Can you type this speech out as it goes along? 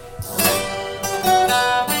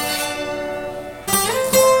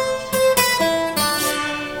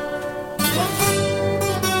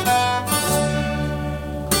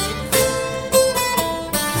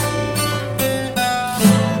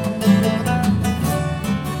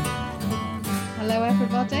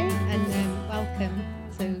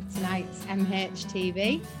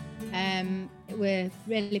MHTV. We're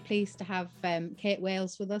really pleased to have Kate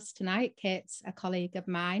Wales with us tonight. Kate's a colleague of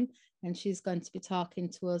mine, and she's going to be talking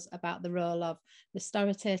to us about the role of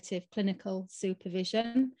restorative clinical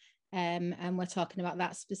supervision. And we're talking about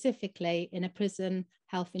that specifically in a prison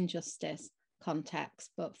health injustice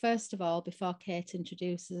context. But first of all, before Kate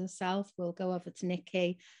introduces herself, we'll go over to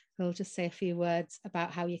Nikki, who'll just say a few words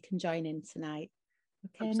about how you can join in tonight.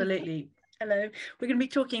 Okay, absolutely. Nikki? Hello. We're going to be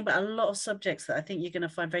talking about a lot of subjects that I think you're going to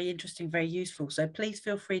find very interesting, very useful. So please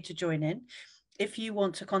feel free to join in. If you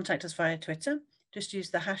want to contact us via Twitter, just use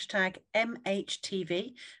the hashtag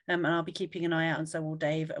MHTV, and I'll be keeping an eye out, and so will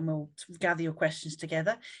Dave, and we'll gather your questions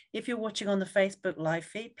together. If you're watching on the Facebook live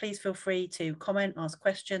feed, please feel free to comment, ask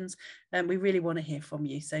questions, and we really want to hear from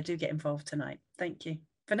you. So do get involved tonight. Thank you.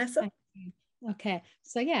 Vanessa? Thank you. Okay,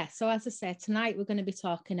 so as I said, tonight we're going to be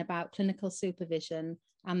talking about clinical supervision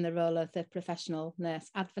and the role of the professional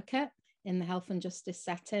nurse advocate in the health and justice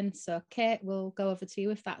setting. So Kate, we'll go over to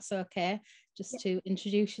you if that's okay, just to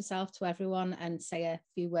introduce yourself to everyone and say a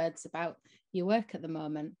few words about your work at the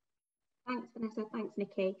moment. Thanks, Vanessa. Thanks,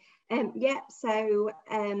 Nikki. I'm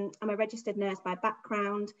a registered nurse by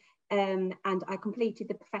background, and I completed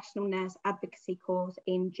the professional nurse advocacy course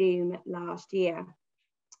in June last year.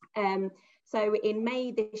 So in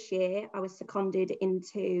May this year, I was seconded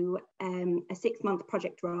into a 6-month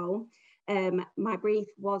project role. My brief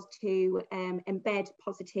was to embed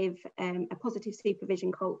a positive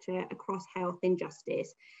supervision culture across health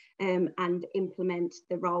injustice and implement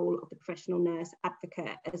the role of the professional nurse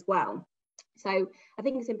advocate as well. So I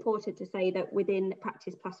think it's important to say that within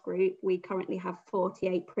Practice Plus Group, we currently have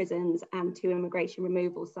 48 prisons and 2 immigration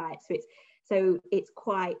removal sites. So it's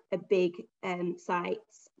quite a big site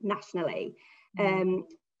nationally.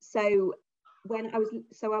 So when I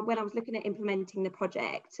was looking at implementing the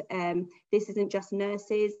project, this isn't just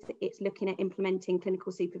nurses, it's looking at implementing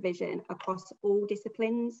clinical supervision across all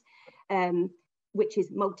disciplines, which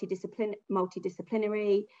is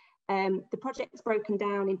multidisciplinary. The project's broken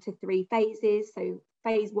down into 3 phases. So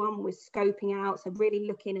phase 1 was scoping out, so really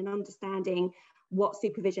looking and understanding what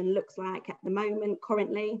supervision looks like at the moment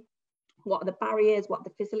currently. What are the barriers? What are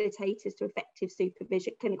the facilitators to effective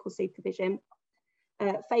supervision, clinical supervision?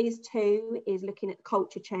 Phase 2 is looking at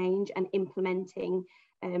culture change and implementing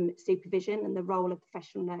supervision and the role of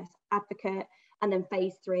professional nurse advocate. And then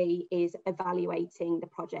phase 3 is evaluating the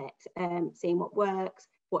project, seeing what works,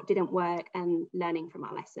 what didn't work, and learning from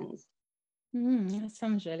our lessons. That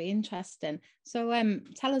sounds really interesting. So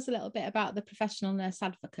tell us a little bit about the professional nurse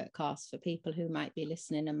advocate course for people who might be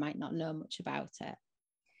listening and might not know much about it.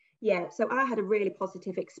 Yeah, so I had a really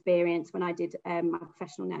positive experience when I did my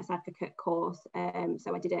professional nurse advocate course.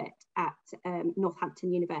 So I did it at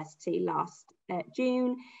Northampton University last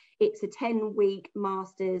June. It's a 10-week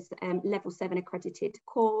master's level 7 accredited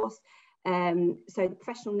course. So the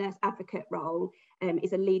professional nurse advocate role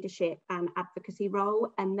is a leadership and advocacy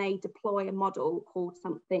role, and they deploy a model called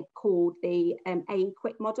the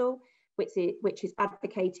A-Equip model, which is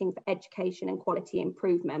advocating for education and quality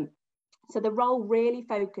improvement. So the role really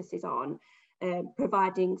focuses on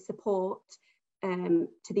providing support to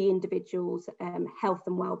the individual's health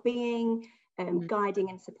and well-being, guiding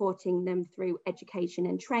and supporting them through education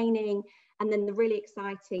and training. And then the really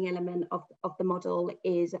exciting element of the model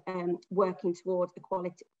is working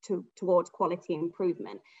towards quality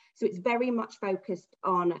improvement. So it's very much focused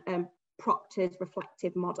on Proctor's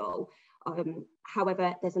reflective model.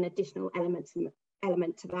 However, there's an additional element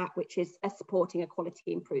to that, which is supporting a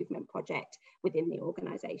quality improvement project within the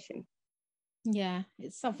organisation. Yeah,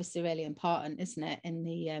 it's obviously really important, isn't it,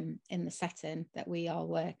 in the setting that we all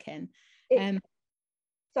work in. There's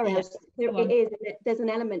an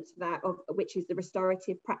element to that which is the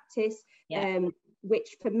restorative practice,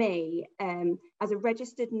 which for me, as a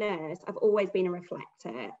registered nurse, I've always been a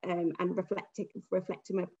reflector and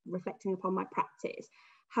reflecting upon my practice.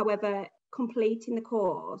 However, completing the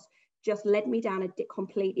course just led me down a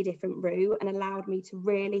completely different route and allowed me to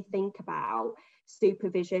really think about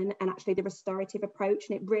supervision and actually the restorative approach.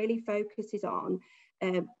 And it really focuses on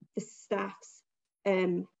the staff's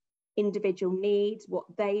individual needs, what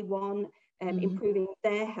they want, improving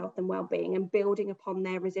their health and well-being and building upon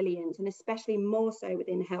their resilience. And especially more so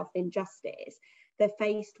within health injustice, they're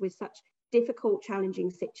faced with such difficult, challenging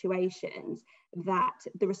situations that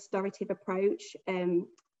the restorative approach,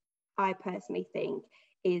 I personally think,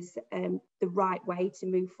 is the right way to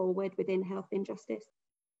move forward within health injustice.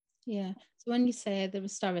 Yeah. So when you say the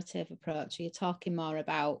restorative approach, are you talking more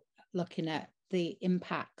about looking at the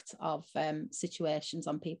impact of situations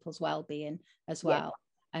on people's well-being as well,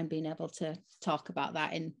 and being able to talk about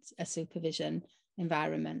that in a supervision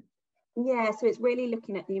environment? Yeah, so it's really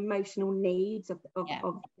looking at the emotional needs of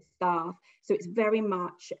the staff. So it's very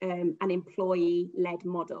much an employee-led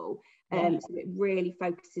model. So it really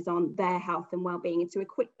focuses on their health and well-being, and to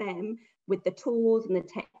equip them with the tools and the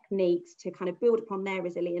techniques to kind of build upon their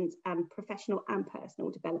resilience and professional and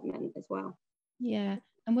personal development as well. Yeah.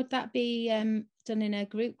 And would that be done in a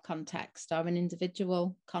group context or an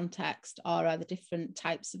individual context, or are there different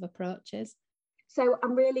types of approaches? So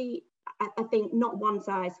I think not one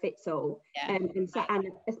size fits all. And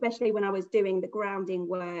especially when I was doing the grounding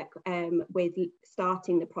work with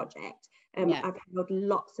starting the project, I've held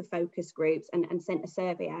lots of focus groups and sent a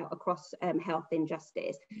survey out across health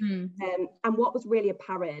injustice. And what was really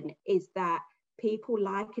apparent is that people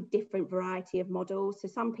like a different variety of models. So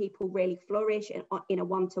some people really flourish in a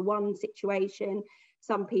one-to-one situation.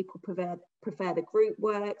 Some people prefer the group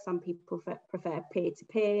work. Some people prefer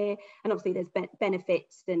peer-to-peer. And obviously there's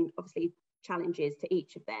benefits and obviously challenges to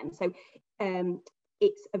each of them. So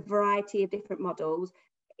it's a variety of different models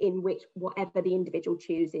in which whatever the individual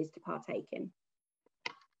chooses to partake in.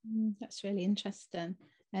 That's really interesting.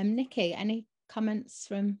 Nikki, any comments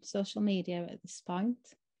from social media at this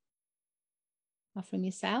point? Or from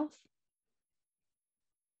yourself?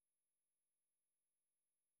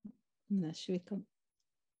 No, should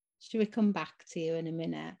we come back to you in a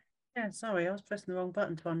minute? Yeah, sorry, I was pressing the wrong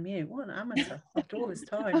button to unmute. What an amateur after all this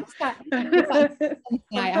time. I'm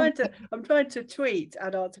trying to tweet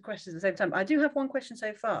and answer questions at the same time. I do have one question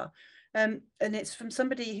so far. And it's from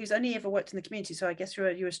somebody who's only ever worked in the community. So I guess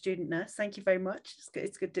you're a student nurse. Thank you very much.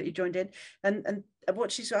 It's good that you joined in. And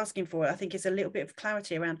what she's asking for, I think, is a little bit of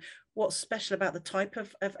clarity around what's special about the type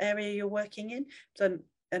of area you're working in. So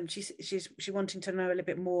she's wanting to know a little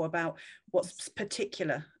bit more about what's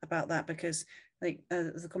particular about that, because I think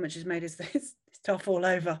the comment she's made is that it's tough all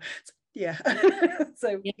over. So, yeah.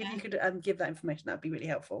 So if you could give that information, that'd be really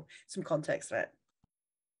helpful. Some context for it.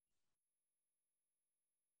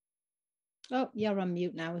 Oh, you're on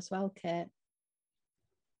mute now as well, Kate.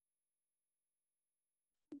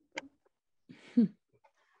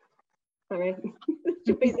 Sorry,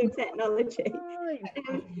 joys of technology.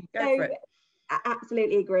 Go for it. I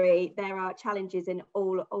absolutely agree. There are challenges in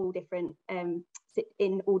all different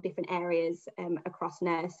areas across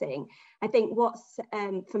nursing. I think what's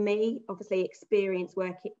for me, obviously, experience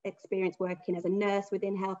working as a nurse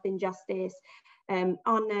within health injustice.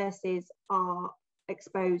 Our nurses are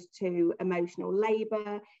exposed to emotional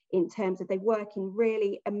labour in terms of they work in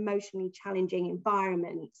really emotionally challenging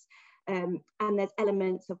environments. And there's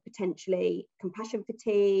elements of potentially compassion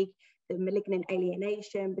fatigue, the malignant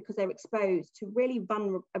alienation, because they're exposed to a really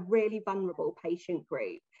vulnerable patient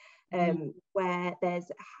group where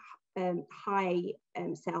there's high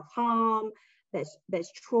self-harm,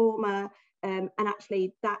 there's trauma, and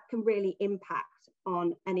actually that can really impact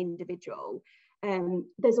on an individual.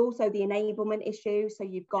 There's also the enablement issue. So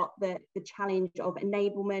you've got the challenge of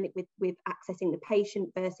enablement with accessing the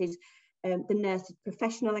patient versus the nurse's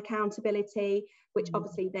professional accountability, which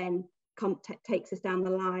obviously then takes us down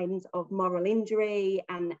the lines of moral injury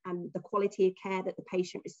and the quality of care that the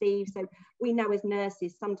patient receives. So we know as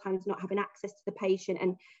nurses sometimes not having access to the patient,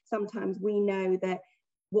 and sometimes we know that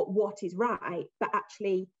what is right, but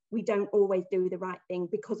actually we don't always do the right thing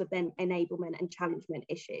because of then enablement and challengement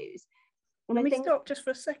issues. And Let me stop just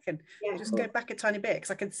for a second. Yeah, just go back a tiny bit,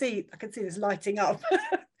 because I can see this lighting up.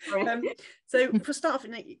 So for start off,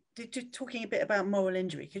 just talking a bit about moral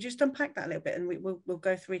injury, could you just unpack that a little bit, and we'll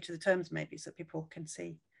go through each of the terms maybe so people can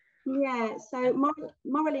see. Yeah, so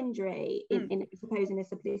moral injury, in I suppose in a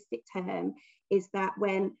simplistic term, is that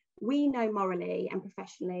when we know morally and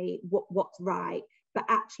professionally what's right, but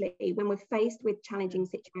actually when we're faced with challenging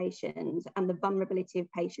situations and the vulnerability of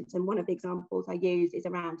patients, and one of the examples I use is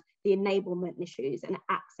around the enablement issues and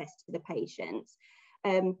access to the patients,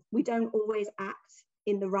 we don't always act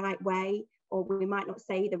in the right way, or we might not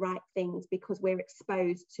say the right things because we're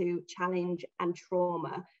exposed to challenge and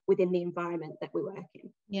trauma within the environment that we work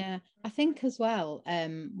in. Yeah, I think as well,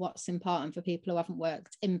 what's important for people who haven't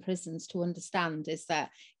worked in prisons to understand is that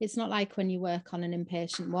it's not like when you work on an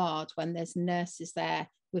inpatient ward when there's nurses there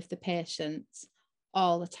with the patients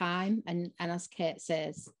all the time. And as Kate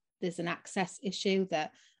says, there's an access issue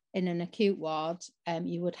that in an acute ward,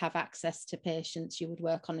 you would have access to patients, you would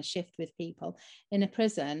work on a shift with people. In a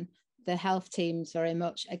prison, the health team's very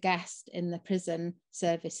much a guest in the prison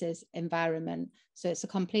services environment. So it's a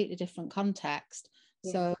completely different context.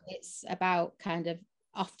 Yeah. So it's about kind of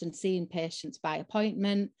often seeing patients by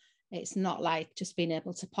appointment. It's not like just being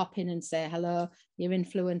able to pop in and say hello. You're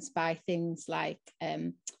influenced by things like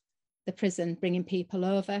the prison bringing people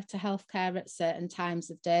over to healthcare at certain times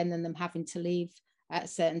of day and then them having to leave at a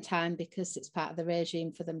certain time because it's part of the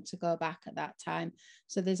regime for them to go back at that time.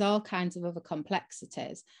 So there's all kinds of other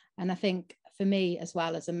complexities. And I think for me, as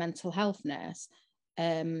well as a mental health nurse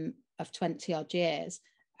of 20 odd years,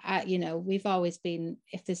 we've always been,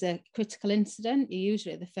 if there's a critical incident, you're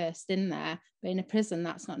usually the first in there. But in a prison,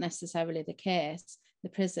 that's not necessarily the case. The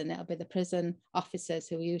prison, it'll be the prison officers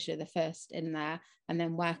who are usually the first in there, and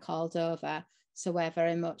then we're called over. So we're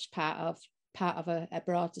very much part of a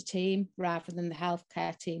broader team rather than the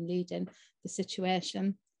healthcare team leading the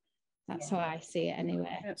situation. That's how I see it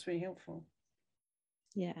anyway. That's really helpful.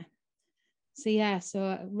 Yeah.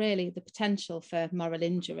 So really the potential for moral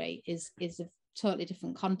injury is a totally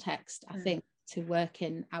different context, I think, to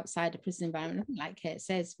working outside a prison environment. Like Kate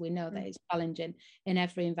says, we know that it's challenging in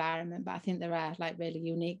every environment, but I think there are like really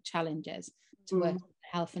unique challenges to work in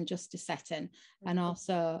a health and justice setting. And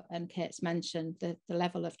also, and Kate's mentioned the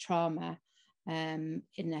level of trauma in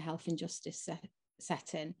a health and justice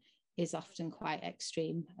setting is often quite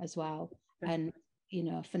extreme as well. And,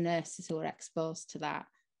 for nurses who are exposed to that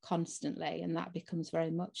constantly, and that becomes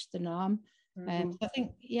very much the norm. So I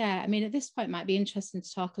think, at this point it might be interesting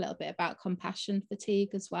to talk a little bit about compassion fatigue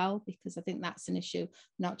as well, because I think that's an issue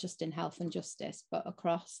not just in health and justice, but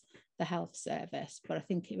across the health service. But I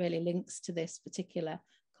think it really links to this particular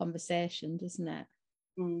conversation, doesn't it?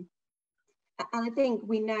 And I think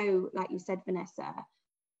we know, like you said, Vanessa,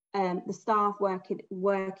 the staff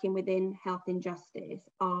working within health and justice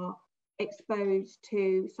are exposed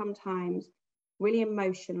to sometimes really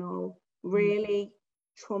emotional, really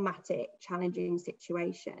traumatic, challenging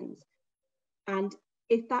situations. And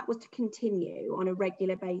if that was to continue on a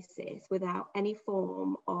regular basis without any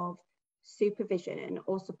form of supervision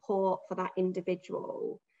or support for that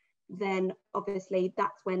individual, then obviously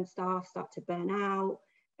that's when staff start to burn out.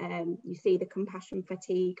 You see the compassion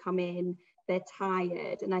fatigue come in, they're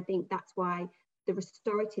tired. And I think that's why the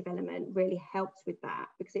restorative element really helps with that,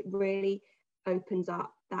 because it really opens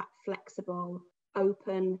up that flexible,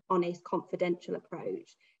 open, honest, confidential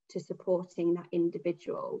approach to supporting that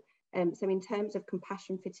individual. So in terms of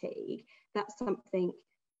compassion fatigue, that's something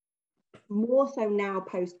more so now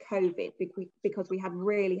post-COVID, because we had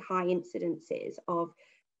really high incidences of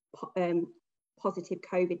positive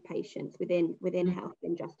COVID patients within health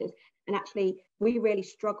and justice. And actually, we really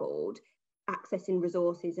struggled accessing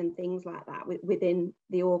resources and things like that within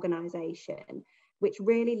the organisation, which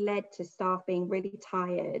really led to staff being really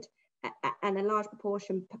tired and a large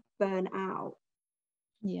proportion burn out.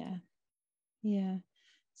 Yeah.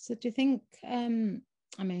 So do you think, I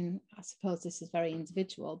suppose this is very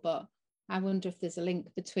individual, but I wonder if there's a link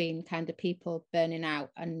between kind of people burning out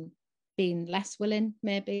and being less willing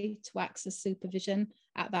maybe to access supervision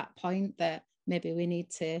at that point, that maybe we need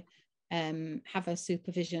to have a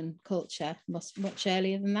supervision culture much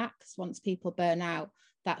earlier than that, because once people burn out,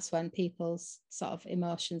 that's when people's sort of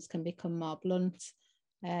emotions can become more blunt.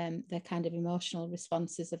 Their kind of emotional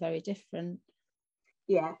responses are very different.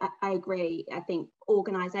 Yeah, I agree. I think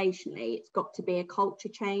organisationally, it's got to be a culture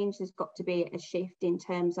change. There's got to be a shift in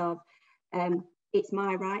terms of it's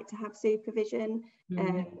my right to have supervision,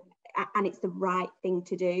 and it's the right thing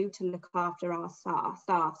to do to look after our staff.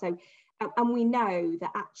 So, and we know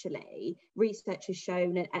that actually research has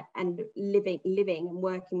shown, and living and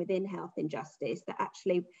working within health and justice, that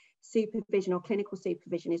actually supervision or clinical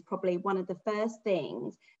supervision is probably one of the first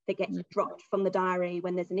things that gets dropped from the diary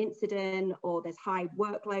when there's an incident or there's high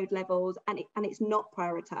workload levels, and it's not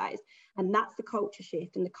prioritised. And that's the culture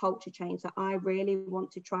shift and the culture change that I really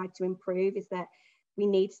want to try to improve, is that we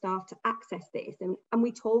need staff to access this. And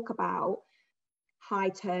we talk about high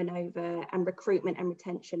turnover and recruitment and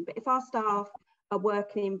retention, but if our staff are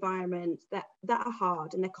working in environments that are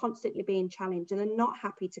hard and they're constantly being challenged and they're not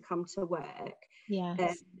happy to come to work,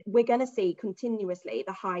 we're going to see continuously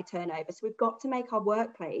the high turnover. So we've got to make our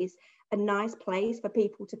workplace a nice place for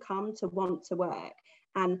people to come to want to work,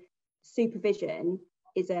 and supervision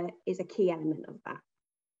is a key element of that.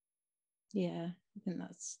 Yeah, I think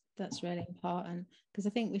that's really important, because I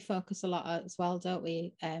think we focus a lot as well, don't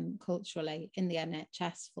we, culturally in the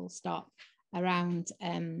NHS, full stop, around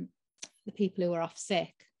the people who are off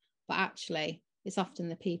sick, but actually it's often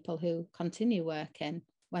the people who continue working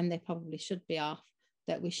when they probably should be off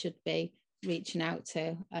that we should be reaching out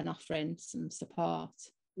to and offering some support.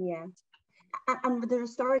 Yeah, and the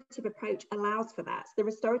restorative approach allows for that. So the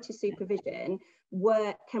restorative supervision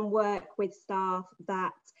can work with staff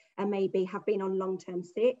that maybe have been on long-term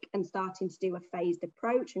sick and starting to do a phased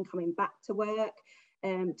approach and coming back to work,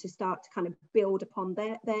 to start to kind of build upon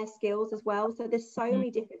their skills as well. So there's so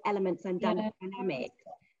many different elements and dynamics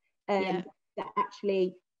that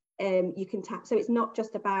actually you can tap. So it's not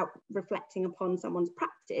just about reflecting upon someone's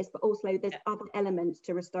practice, but also there's other elements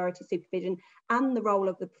to restorative supervision and the role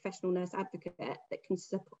of the professional nurse advocate that can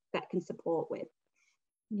support with.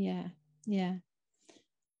 Yeah.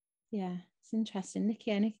 It's interesting.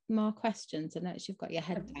 Nikki, any more questions? I noticed you've got your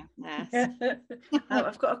head down there.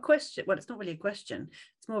 I've got a question. Well, it's not really a question.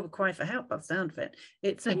 It's more of a cry for help by the sound of it.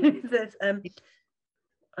 It's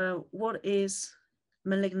what is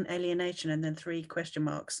malignant alienation, and then 3 question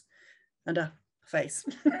marks and a face.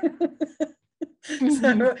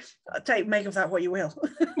 So make of that what you will.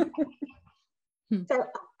 So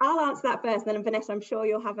I'll answer that first, and then Vanessa, I'm sure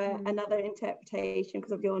you'll have another interpretation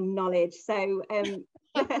because of your knowledge. So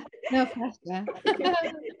no pressure.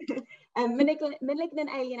 Malignant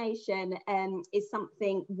alienation is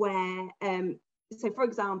something where, so for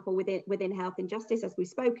example, within health injustice, as we've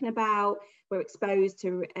spoken about, we're exposed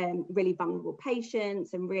to really vulnerable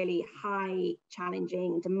patients and really high,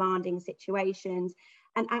 challenging, demanding situations.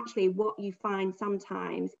 And actually what you find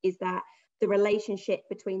sometimes is that the relationship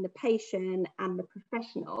between the patient and the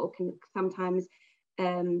professional can sometimes,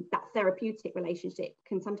 that therapeutic relationship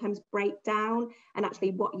can sometimes break down. And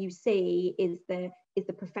actually what you see is the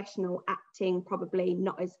professional acting probably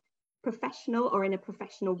not as professional or in a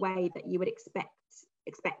professional way that you would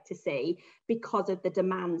expect to see because of the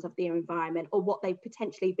demands of the environment or what they've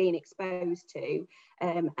potentially been exposed to.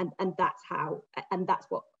 And that's how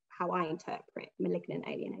I interpret malignant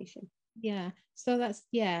alienation. So that's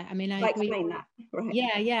I mean, I agree. Explain that, right?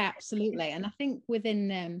 Yeah, absolutely. And I think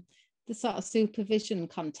within the sort of supervision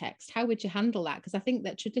context, how would you handle that? Because I think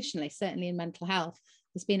that traditionally, certainly in mental health,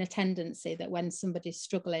 there's been a tendency that when somebody's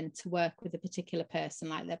struggling to work with a particular person,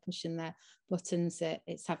 like they're pushing their buttons,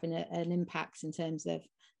 it's having an impact in terms of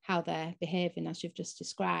how they're behaving, as you've just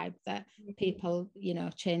described, that people,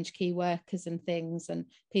 change key workers and things, and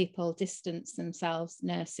people distance themselves,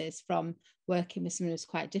 nurses, from working with someone who's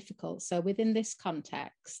quite difficult. So within this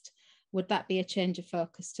context, would that be a change of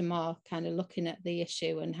focus to more kind of looking at the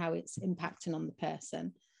issue and how it's impacting on the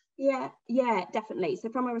person? Yeah, definitely. So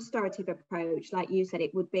from a restorative approach, like you said,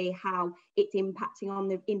 it would be how it's impacting on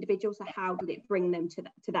the individual. So how did it bring them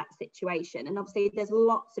to that situation? And obviously there's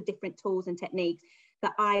lots of different tools and techniques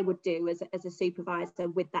that I would do as a supervisor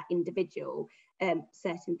with that individual.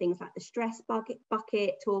 Certain things like the stress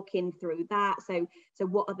bucket, talking through that. So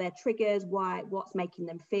what are their triggers? What's making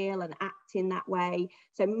them feel and act in that way?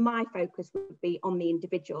 So my focus would be on the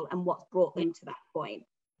individual and what's brought them to that point.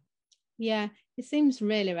 Yeah, it seems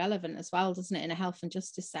really relevant as well, doesn't it, in a health and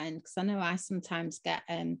justice setting? Because I know I sometimes get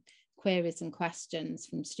queries and questions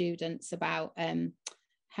from students about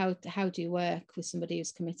how do you work with somebody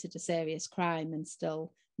who's committed a serious crime and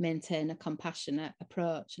still maintain a compassionate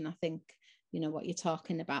approach? And I think, what you're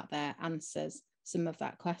talking about there answers some of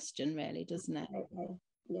that question, really, doesn't it?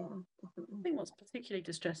 Yeah, definitely. I think what's particularly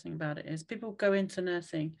distressing about it is people go into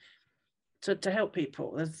nursing to help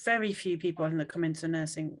people. There's very few people that come into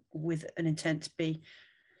nursing with an intent to be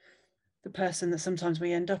the person that sometimes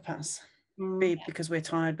we end up as, because we're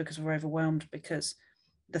tired, because we're overwhelmed, because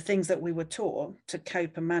the things that we were taught to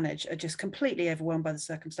cope and manage are just completely overwhelmed by the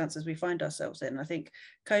circumstances we find ourselves in. I think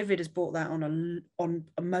COVID has brought that on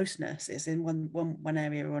most nurses in one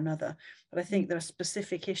area or another. But I think there are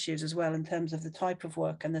specific issues as well in terms of the type of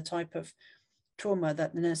work and the type of trauma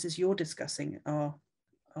that the nurses you're discussing are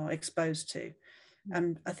exposed to.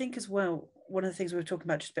 And I think as well, one of the things we were talking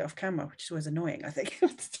about just a bit off camera, which is always annoying, I think,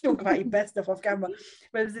 to talk about your best stuff off camera,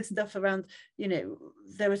 whereas this stuff around,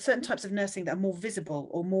 there are certain types of nursing that are more visible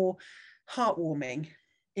or more heartwarming,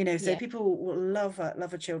 so people will love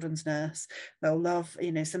a children's nurse. They'll love,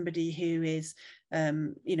 somebody who is,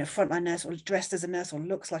 frontline nurse or dressed as a nurse or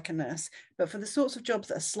looks like a nurse. But for the sorts of jobs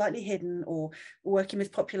that are slightly hidden or working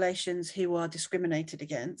with populations who are discriminated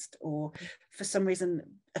against or for some reason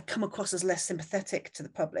come across as less sympathetic to the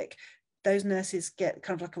public, those nurses get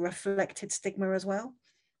kind of like a reflected stigma as well.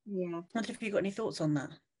 Yeah. I wonder if you've got any thoughts on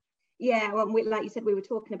that. Yeah, well, like you said, we were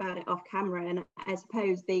talking about it off camera, and I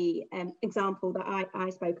suppose the example that I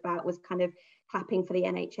spoke about was kind of clapping for the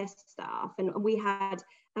NHS staff, and we had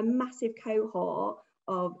a massive cohort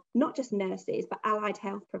of not just nurses but allied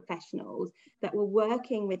health professionals that were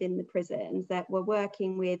working within the prisons, that were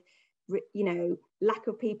working with, lack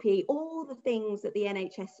of PPE, all the things that the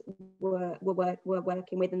NHS were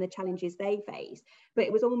working with and the challenges they faced. But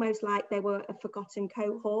it was almost like they were a forgotten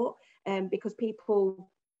cohort, because people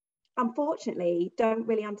unfortunately don't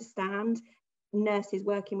really understand nurses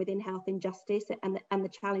working within health injustice and the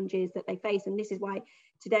challenges that they face. And this is why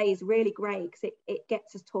today is really great, because it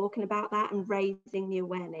gets us talking about that and raising the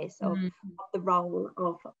awareness of the role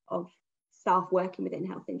of staff working within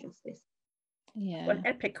health injustice. Yeah. Well, an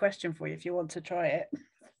epic question for you if you want to try it.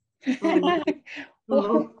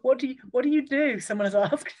 Oh. what do you do? Someone has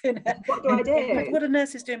asked. What do I do? What do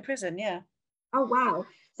nurses do in prison? Yeah. Oh, wow.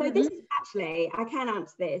 So this is actually, I can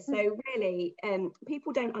answer this. So really,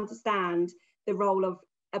 people don't understand the role of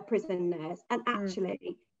a prison nurse. And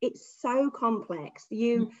actually, it's so complex.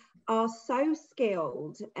 You are so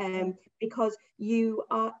skilled because you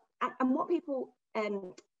are, and what people,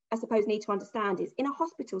 I suppose, need to understand is in a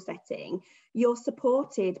hospital setting, you're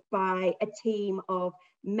supported by a team of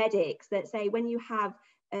medics that say when you have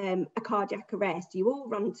a cardiac arrest, you all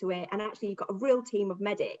run to it, and actually you've got a real team of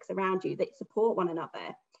medics around you that support one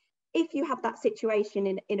another. If you have that situation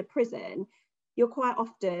in a prison, you're quite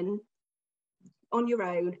often on your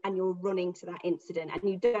own and you're running to that incident and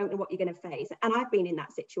you don't know what you're going to face. And I've been in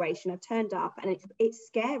that situation. I've turned up and it's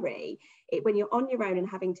scary when you're on your own and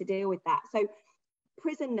having to deal with that. So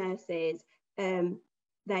prison nurses,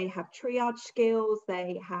 they have triage skills,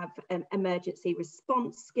 they have emergency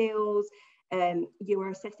response skills. You are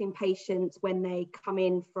assessing patients when they come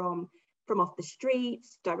in from off the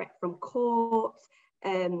streets, direct from courts.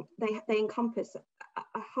 They encompass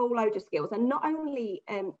a whole load of skills. And not only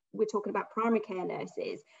we're talking about primary care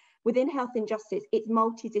nurses, within health and justice, it's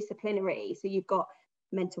multidisciplinary. So you've got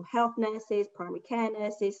mental health nurses, primary care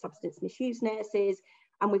nurses, substance misuse nurses,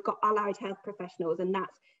 and we've got allied health professionals, and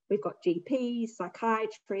we've got GPs,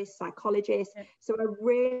 psychiatrists, psychologists. So a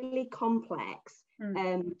really complex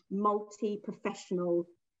multi-professional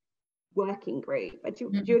working group.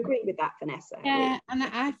 Do you agree with that, Vanessa? Yeah, and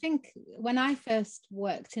I think when I first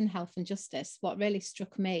worked in health and justice, what really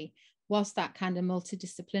struck me was that kind of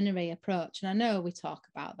multidisciplinary approach. And I know we talk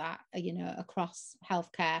about that, across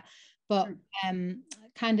healthcare, but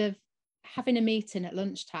kind of having a meeting at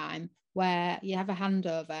lunchtime where you have a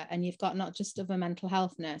handover and you've got not just other mental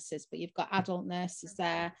health nurses, but you've got adult nurses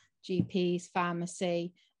there, GPs,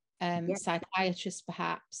 pharmacy, psychiatrists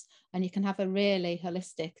perhaps, and you can have a really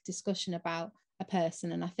holistic discussion about a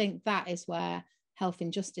person. And I think that is where health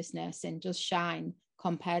and justice nursing does shine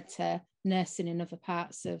compared to nursing in other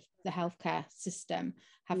parts of the healthcare system,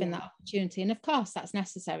 having that opportunity. And of course that's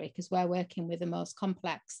necessary because we're working with the most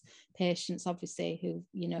complex patients, obviously, who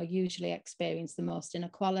usually experience the most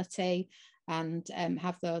inequality and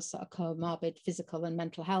have those sort of comorbid physical and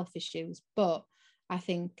mental health issues. But I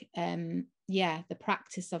think the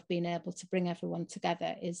practice of being able to bring everyone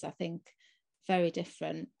together is, I think, very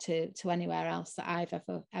different to anywhere else that I've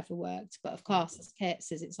ever worked. But of course, as Kate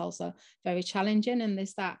says, it's also very challenging, and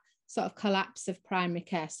there's that sort of collapse of primary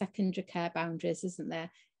care, secondary care boundaries, isn't there,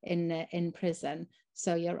 in prison?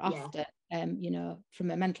 So you're often,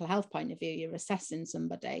 from a mental health point of view, you're assessing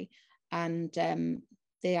somebody, and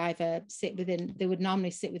they either they would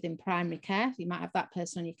normally sit within primary care. You might have that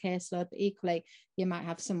person on your caseload, but equally, you might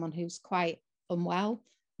have someone who's quite unwell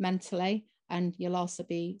mentally, and you'll also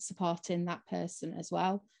be supporting that person as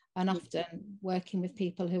well. And often working with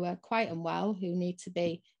people who are quite unwell, who need to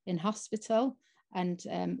be in hospital, and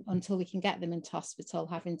until we can get them into hospital,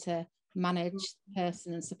 having to manage the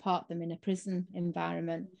person and support them in a prison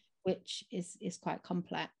environment, which is quite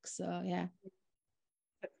complex. So yeah.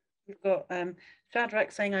 We've got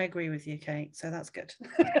Shadrach saying I agree with you, Kate, so that's good.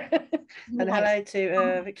 And hello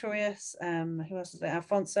to Victorious, who else is there?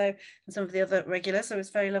 Alfonso, and some of the other regulars. So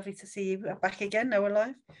it's very lovely to see you back again, now we're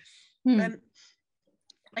live.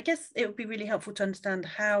 I guess it would be really helpful to understand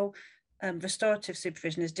how restorative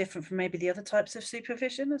supervision is different from maybe the other types of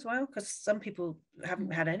supervision as well, because some people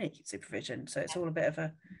haven't had any supervision, so it's all a bit of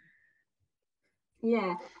a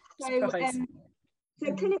surprise.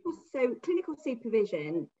 So clinical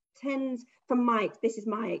supervision tends, this is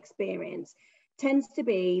my experience, tends to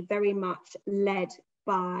be very much led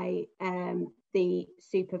by the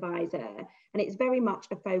supervisor, and it's very much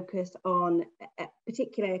a focus on a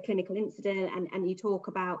particular clinical incident, and you talk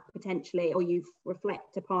about potentially, or you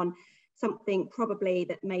reflect upon something probably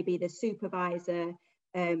that maybe the supervisor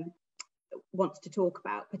wants to talk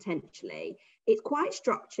about potentially. It's quite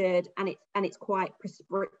structured, and it's quite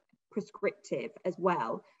prescriptive as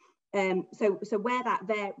well. So where that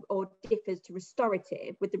differs to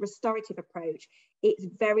restorative, with the restorative approach, it's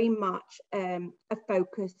very much a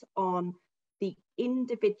focus on the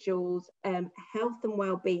individual's health and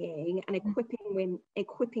well-being, and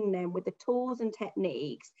equipping them with the tools and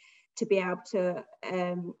techniques to be able to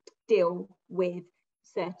deal with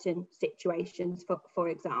certain situations, for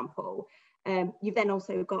example. You've then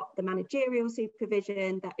also got the managerial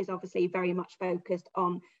supervision that is obviously very much focused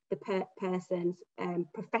on the person's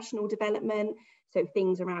professional development, so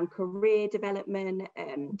things around career development,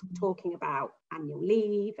 talking about annual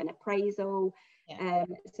leave and appraisal.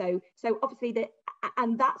 So obviously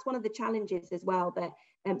and that's one of the challenges as well,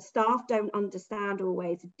 that staff don't understand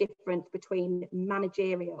always the difference between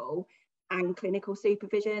managerial and clinical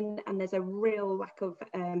supervision, and there's a real lack of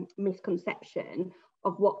misconception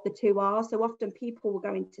of what the two are. So often people will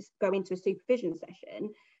go into a supervision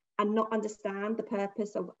session and not understand the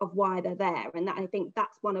purpose of why they're there, and that, I think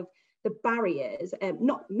that's one of the barriers,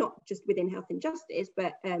 not just within health and justice,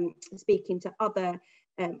 but speaking to other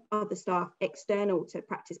staff external to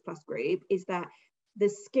Practice Plus Group, is that the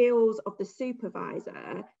skills of the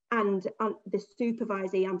supervisor and the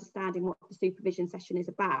supervisee understanding what the supervision session is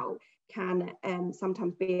about can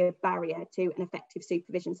sometimes be a barrier to an effective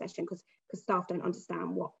supervision session, because staff don't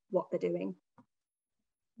understand what they're doing.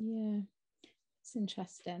 Yeah, it's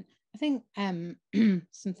interesting. I think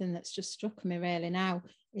something that's just struck me really now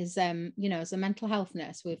is, you know, as a mental health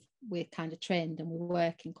nurse, we're kind of trained and we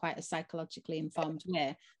work in quite a psychologically informed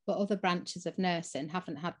way, but other branches of nursing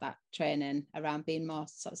haven't had that training around being more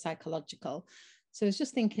sort of psychological. So I was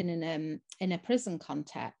just thinking in a prison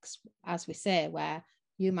context, as we say, where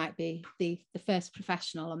you might be the first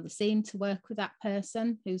professional on the scene to work with that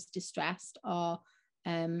person who's distressed, or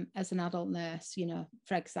as an adult nurse, you know,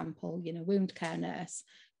 for example, you know, wound care nurse,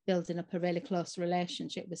 building up a really close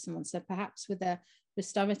relationship with someone. So perhaps with a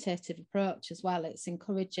restorative approach as well, it's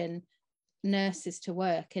encouraging nurses to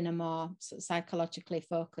work in a more sort of psychologically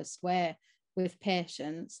focused way with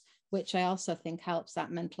patients, which I also think helps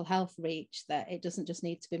that mental health reach, that it doesn't just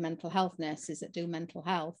need to be mental health nurses that do mental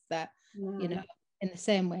health, that, you know, in the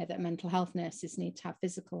same way that mental health nurses need to have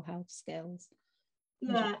physical health skills.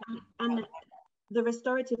 Yeah, and the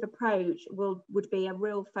restorative approach would be a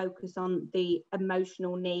real focus on the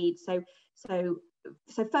emotional needs. So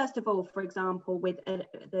first of all, for example, with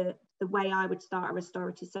the way I would start a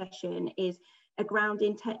restorative session is a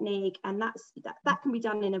grounding technique, and that can be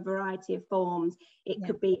done in a variety of forms. It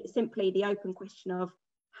could be simply the open question of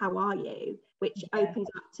how are you, which opens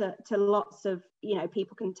up to lots of, you know,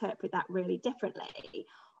 people can interpret that really differently.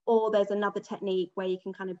 Or there's another technique where you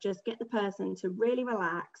can kind of just get the person to really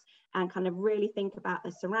relax and kind of really think about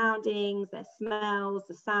their surroundings, their smells,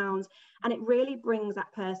 the sounds, and it really brings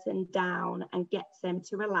that person down and gets them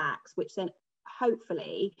to relax, which then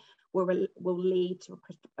hopefully will lead to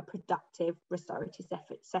a productive restorative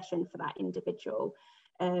session for that individual.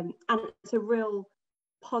 And it's a real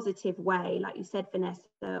positive way, like you said, Vanessa,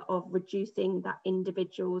 of reducing that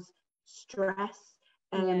individual's stress.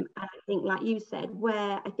 And I think, like you said,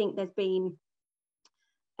 where I think there's been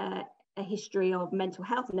a history of mental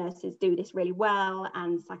health nurses do this really well,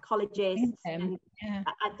 and psychologists, and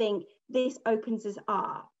I think this opens us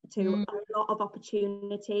up to a lot of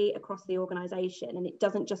opportunity across the organisation, and it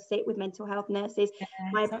doesn't just sit with mental health nurses.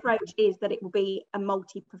 My approach is that it will be a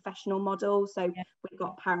multi-professional model. So we've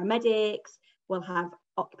got paramedics, we'll have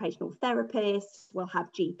occupational therapists, we'll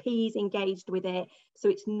have GPs engaged with it. So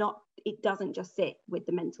it doesn't just sit with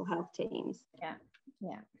the mental health teams.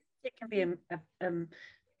 It can be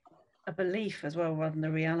a belief as well, rather than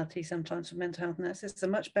the reality sometimes for mental health nurses. They're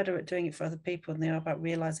much better at doing it for other people than they are about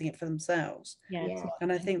realizing it for themselves.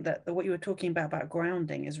 And I think that what you were talking about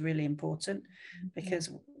grounding is really important, because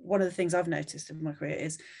one of the things I've noticed in my career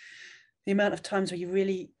is the amount of times where you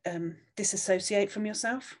really disassociate from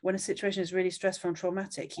yourself. When a situation is really stressful and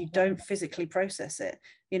traumatic, you don't physically process it.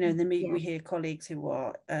 You know, and then we hear colleagues who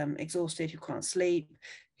are exhausted, who can't sleep,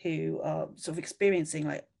 who are sort of experiencing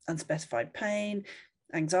like unspecified pain,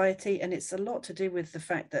 anxiety, and it's a lot to do with the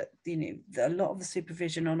fact that, you know, a lot of the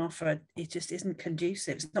supervision on offer, it just isn't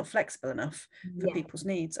conducive. It's not flexible enough for people's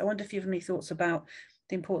needs. I wonder if you have any thoughts about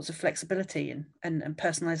the importance of flexibility and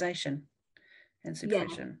personalization in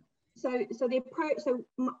supervision. So the approach, so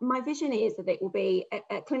my vision is that it will be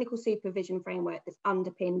a clinical supervision framework that's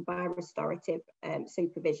underpinned by restorative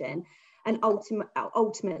supervision, and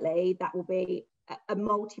ultimately that will be a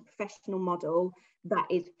multi-professional model that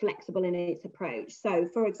is flexible in its approach. So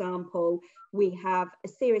for example, we have a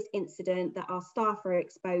serious incident that our staff are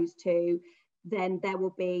exposed to, then there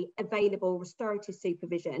will be available restorative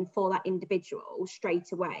supervision for that individual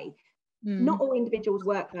straight away. Not all individuals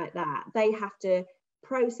work like that. They have to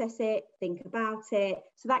process it, think about it.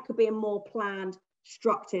 So that could be a more planned,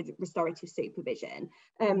 structured restorative supervision.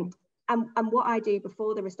 And what I do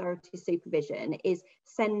before the restorative supervision is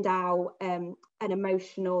send out an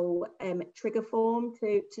emotional trigger form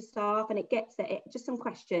to staff, and it gets it just some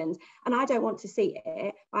questions. And I don't want to see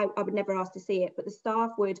it. I would never ask to see it, but the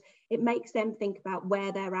staff would. It makes them think about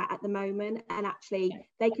where they're at the moment, and actually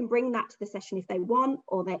they can bring that to the session if they want,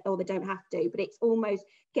 or they don't have to. But it's almost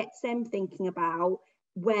gets them thinking about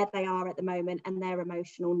where they are at the moment and their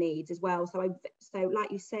emotional needs as well. So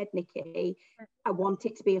like you said, Nikki, I want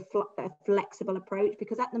it to be a flexible approach,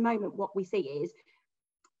 because at the moment what we see is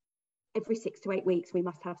every 6 to 8 weeks we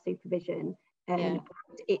must have supervision.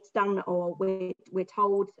 It's done, or we're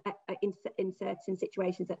told in certain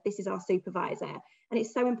situations that this is our supervisor, and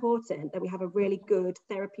it's so important that we have a really good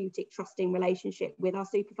therapeutic trusting relationship with our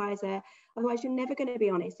supervisor. Otherwise you're never going to be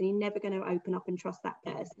honest, and you're never going to open up and trust that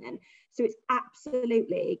person. So it's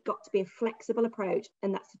absolutely got to be a flexible approach,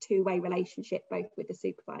 and that's a two-way relationship both with the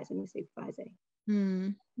supervisor and the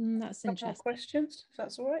supervisee. That's interesting. Questions, if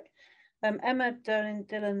that's all right. Emma Dillon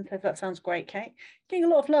says, that sounds great, Kate. Getting a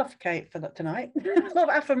lot of love, Kate, for that tonight. A lot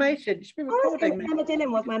of affirmation. You should be recording. Emma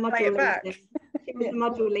Dillon was my module leader. She was the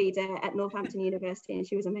module leader at Northampton University, and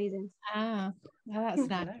she was amazing. That's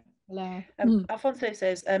nice. Hello. Alfonso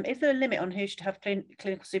says, is there a limit on who should have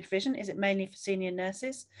clinical supervision? Is it mainly for senior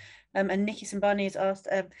nurses? And Nikki Sambani has asked,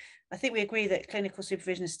 I think we agree that clinical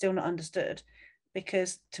supervision is still not understood,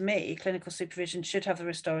 because to me, clinical supervision should have the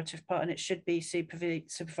restorative part, and it should be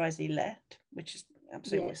supervisory-led, which is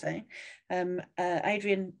absolutely what we're saying.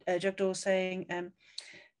 Adrian Jugdor saying,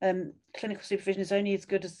 clinical supervision is only as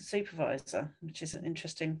good as the supervisor, which is an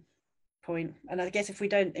interesting point. And I guess if we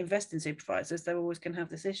don't invest in supervisors, they're always going to have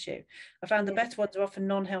this issue. I found the better ones are often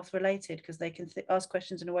non-health related, because they can ask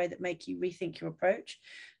questions in a way that make you rethink your approach.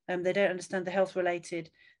 They don't understand the health related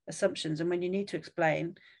assumptions, and when you need to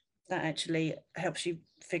explain, that actually helps you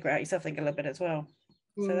figure out yourself, think a little bit as well.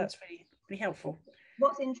 So that's really helpful.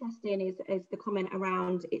 What's interesting is the comment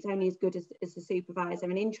around it's only as good as the supervisor.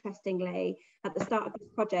 And interestingly, at the start of this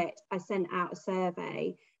project, I sent out a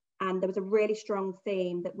survey, and there was a really strong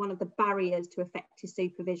theme that one of the barriers to effective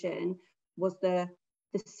supervision was the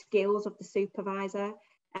skills of the supervisor.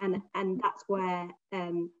 And that's where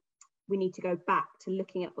we need to go back to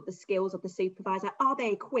looking at what the skills of the supervisor are.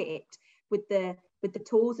 They equipped with the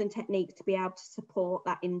tools and techniques to be able to support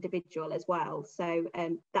that individual as well. So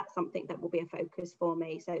that's something that will be a focus for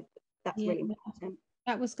me. So that's really important.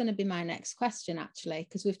 That was going to be my next question, actually,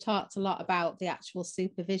 because we've talked a lot about the actual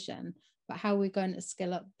supervision, but how are we going to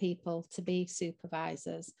skill up people to be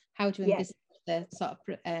supervisors? How do you envisage the sort of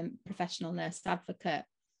professional nurse advocate?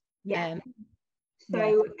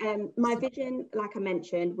 So my vision, like I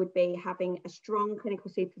mentioned, would be having a strong clinical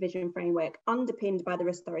supervision framework underpinned by the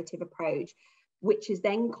restorative approach, which is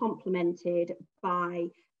then complemented by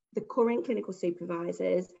the current clinical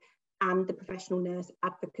supervisors and the professional nurse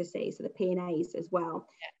advocacy, so the P&As as well.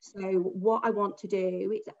 So what I want to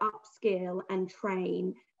do is upskill and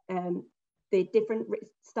train the different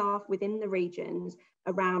staff within the regions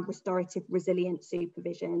around restorative resilient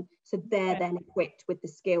supervision, so they're then equipped with the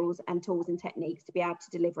skills and tools and techniques to be able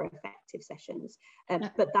to deliver effective sessions.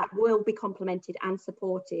 But that will be complemented and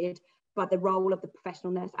supported by the role of the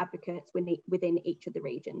professional nurse advocates within each of the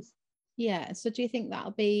regions. Yeah, so do you think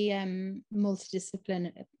that'll be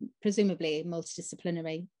presumably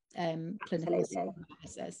multidisciplinary clinical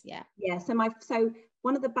supervisors? Yeah, so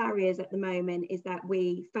one of the barriers at the moment is that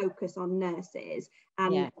we focus on nurses,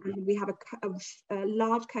 and we have a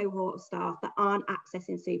large cohort of staff that aren't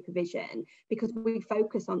accessing supervision because we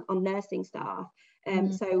focus on nursing staff.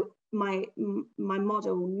 So my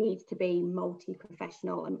model needs to be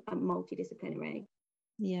multi-professional and multidisciplinary.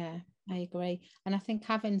 Yeah, I agree. And I think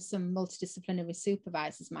having some multidisciplinary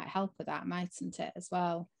supervisors might help with that, mightn't it, as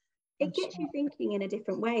well? It gets you thinking in a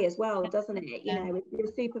different way as well, doesn't it? You know, if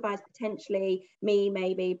you're supervised potentially,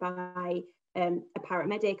 maybe by a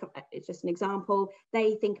paramedic, it's just an example,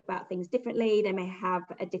 they think about things differently. They may have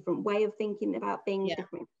a different way of thinking about things,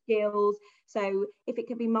 different skills. So if it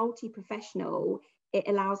can be multi-professional, it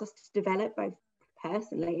allows us to develop both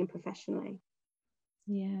personally and professionally.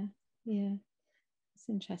 Yeah. It's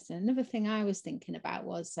interesting. Another thing I was thinking about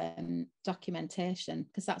was documentation,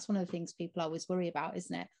 because that's one of the things people always worry about,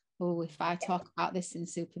 isn't it? Oh, if I talk about this in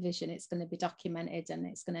supervision, it's going to be documented and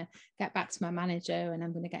it's going to get back to my manager and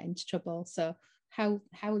I'm going to get into trouble. So how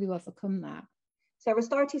will you overcome that? So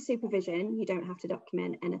restorative supervision, you don't have to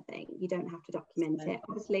document anything. You don't have to document it.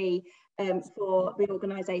 Obviously, for the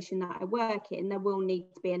organisation that I work in, there will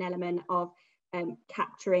need to be an element of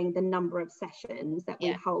capturing the number of sessions that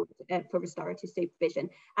we hold for restorative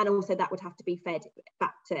supervision. And also that would have to be fed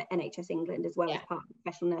back to NHS England as well as part of the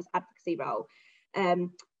professional nurse advocacy role.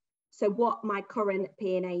 So what my current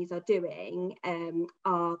P&As are doing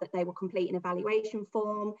are that they will complete an evaluation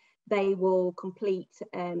form. They will complete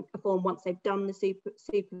a form once they've done the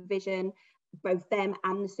supervision. both them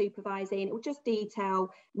and the supervising. It will just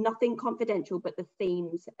detail, nothing confidential, but the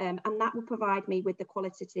themes, and that will provide me with the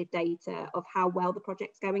qualitative data of how well the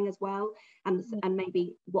project's going as well, and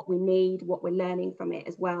maybe what we need, what we're learning from it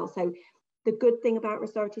as well. So the good thing about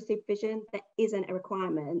restorative supervision, there isn't a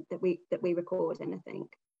requirement that we record anything.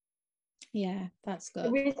 Yeah, that's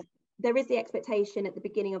good. There is the expectation at the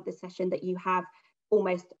beginning of the session that you have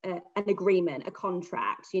almost an agreement, a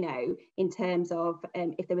contract, you know, in terms of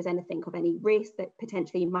if there was anything of any risk that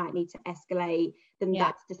potentially you might need to escalate, then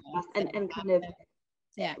that's discussed, and kind of,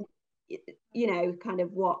 you know, kind of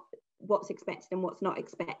what's expected and what's not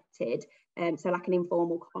expected. So like an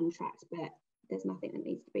informal contract, but there's nothing that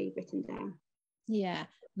needs to be written down. Yeah,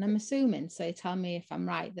 and I'm assuming, so tell me if I'm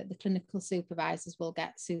right, that the clinical supervisors will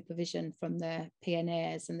get supervision from the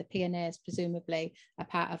PNAs, and the PNAs presumably are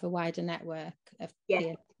part of a wider network of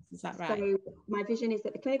PNAs, is that right? So my vision is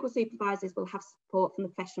that the clinical supervisors will have support from the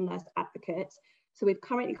professional nurse advocates. So we've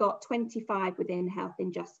currently got 25 within health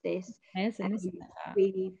and justice. Amazing, isn't it?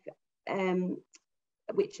 We've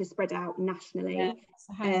which is spread out nationally.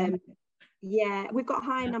 Yeah, we've got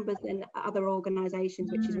higher numbers than other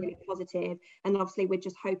organisations, which is really positive. And obviously, we're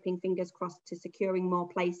just hoping, fingers crossed, to securing more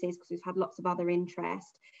places, because we've had lots of other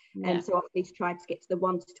interest. And so obviously to try to get to the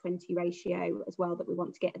 1:20 ratio as well that we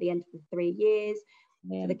want to get at the end of the 3 years.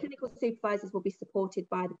 So the clinical supervisors will be supported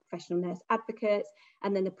by the professional nurse advocates,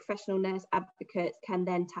 and then the professional nurse advocates can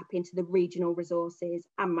then tap into the regional resources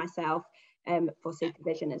and myself for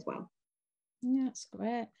supervision as well. Yeah, that's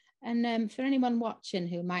great. And for anyone watching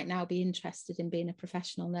who might now be interested in being a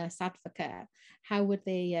professional nurse advocate, how would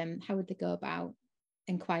they go about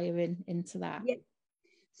inquiring into that? Yeah.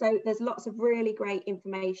 So there's lots of really great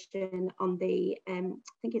information on the I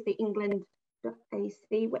think it's the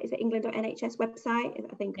England.ac, what is it, England.nhs website,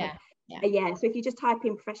 I think. Yeah. So if you just type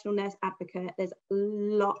in professional nurse advocate, there's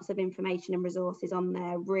lots of information and resources on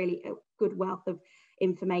there, really a good wealth of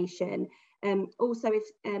information. Also,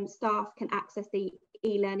 if staff can access the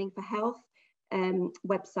e-learning for health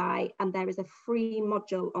website, and there is a free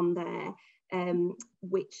module on there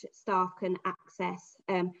which staff can access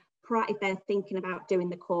if they're thinking about doing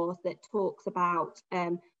the course, that talks about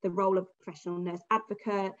the role of professional nurse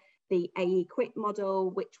advocate, the AE Quit model,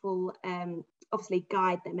 which will obviously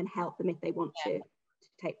guide them and help them if they want to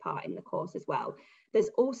take part in the course as well. There's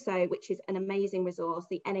also, which is an amazing resource,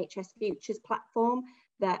 the NHS Futures platform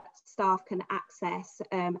that staff can access,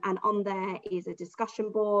 and on there is a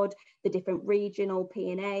discussion board, the different regional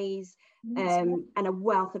P&As, and a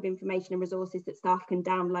wealth of information and resources that staff can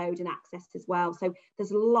download and access as well. So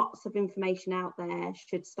there's lots of information out there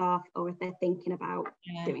should staff, or if they're thinking about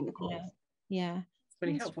doing the course. Yeah.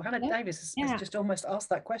 Really helpful. Hannah Davis has just almost asked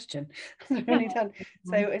that question. Really done.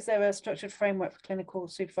 So is there a structured framework for clinical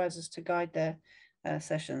supervisors to guide their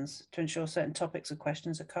sessions to ensure certain topics or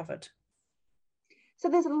questions are covered? So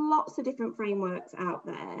there's lots of different frameworks out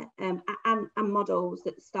there and models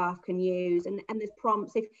that staff can use, and there's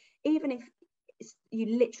prompts. Even if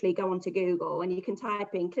you literally go onto Google and you can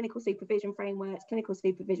type in clinical supervision frameworks, clinical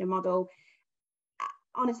supervision model.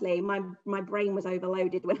 Honestly, my brain was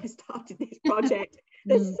overloaded when I started this project.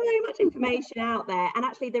 There's so much information out there, and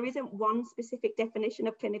actually there isn't one specific definition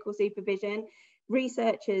of clinical supervision.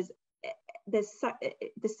 Researchers, there's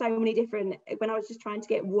so many different, when I was just trying to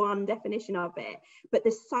get one definition of it, but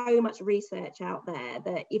there's so much research out there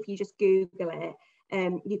that if you just Google it,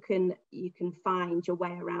 you can find your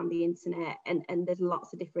way around the internet, and there's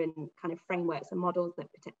lots of different kind of frameworks and models that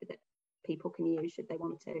people can use should they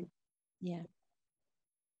want to. Yeah.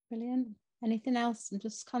 Brilliant. Anything else? I'm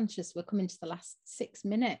just conscious we're coming to the last 6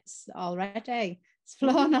 minutes already. It's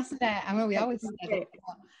flown, hasn't it? I mean, we always said it.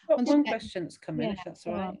 One question's come in, if that's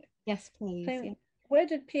all right. Yes, please. So, where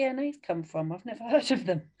did PNAs come from? I've never heard of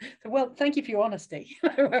them. So, well, thank you for your honesty.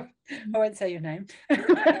 I won't say your name.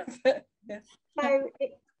 But,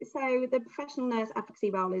 So the professional nurse advocacy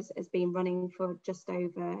role has been running for just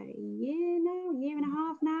over a year and a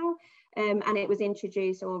half now. And it was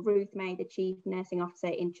introduced, or Ruth May, the Chief Nursing Officer,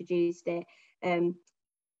 introduced it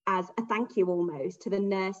as a thank you almost to the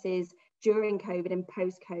nurses during COVID and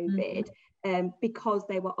post-COVID, because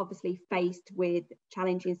they were obviously faced with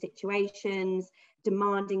challenging situations,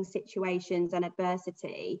 demanding situations and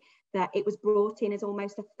adversity, that it was brought in as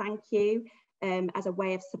almost a thank you, as a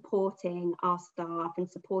way of supporting our staff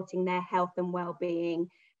and supporting their health and well-being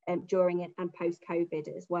during it and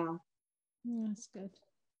post-COVID as well. That's good.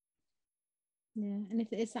 Yeah, and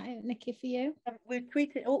is that it, Nikki, for you? We've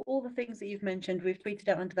tweeted all the things that you've mentioned. We've tweeted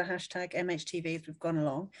out under the hashtag MHTV as we've gone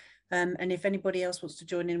along. And if anybody else wants to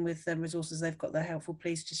join in with resources they've got that are helpful,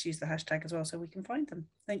 please just use the hashtag as well so we can find them.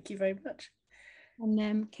 Thank you very much.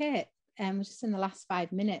 And Kate, we're just in the last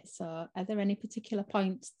 5 minutes, so are there any particular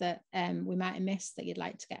points that we might have missed that you'd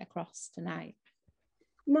like to get across tonight?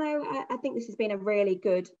 No, I think this has been a really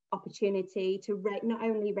good opportunity to not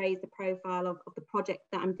only raise the profile of the project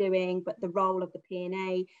that I'm doing, but the role of the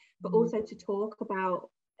P&A, but also to talk about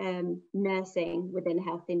nursing within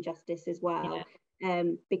health injustice as well,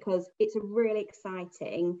 because it's a really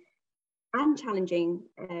exciting and challenging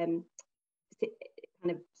kind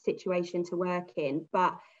of situation to work in,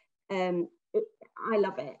 but I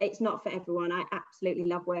love it. It's not for everyone. I absolutely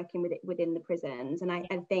love working with it within the prisons, and I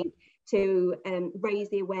think to raise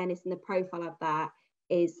the awareness and the profile of that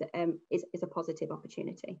is a positive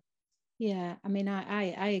opportunity. Yeah, I mean,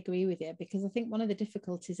 I agree with you, because I think one of the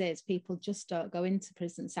difficulties is people just don't go into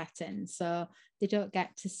prison settings, so they don't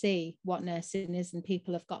get to see what nursing is, and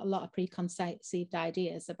people have got a lot of preconceived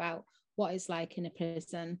ideas about what it's like in a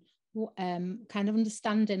prison, kind of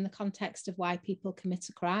understanding the context of why people commit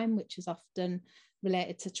a crime, which is often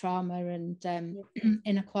related to trauma and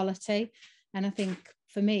inequality. And I think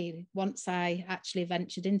for me, once I actually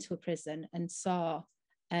ventured into a prison and saw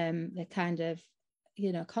the kind of,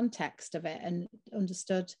 context of it, and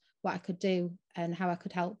understood what I could do and how I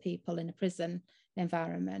could help people in a prison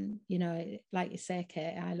environment, like you say,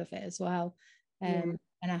 Kate, I love it as well. And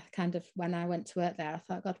I kind of, when I went to work there, I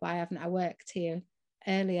thought, God, why haven't I worked here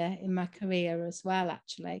earlier in my career as well?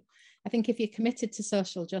 Actually, I think if you're committed to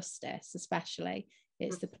social justice, especially,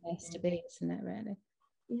 it's the place to be, isn't it, really?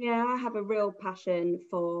 Yeah, I have a real passion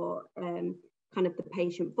for kind of the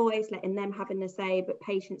patient voice, letting them having a say, but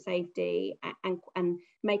patient safety and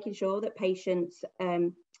making sure that patients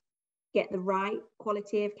get the right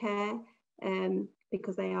quality of care,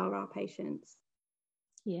 because they are our patients.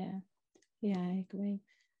 Yeah, I agree.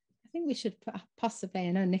 I think we should possibly,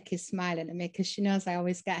 I know Nick is smiling at me because she knows I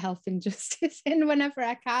always get health and justice in whenever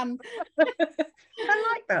I can.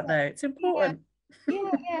 I like that though, it's important.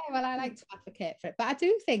 Yeah, well, I like to advocate for it, but I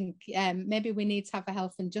do think maybe we need to have a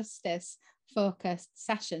health and justice focused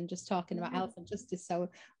session just talking about health and justice, so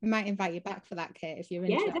we might invite you back for that, Kate, if you're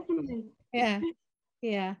interested. Definitely.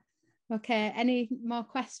 Yeah Okay, any more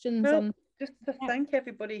questions? Just to thank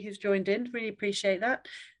everybody who's joined in, really appreciate that,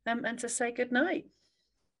 and to say good night.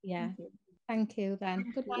 Thank you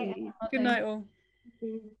then. Good night. Good night all.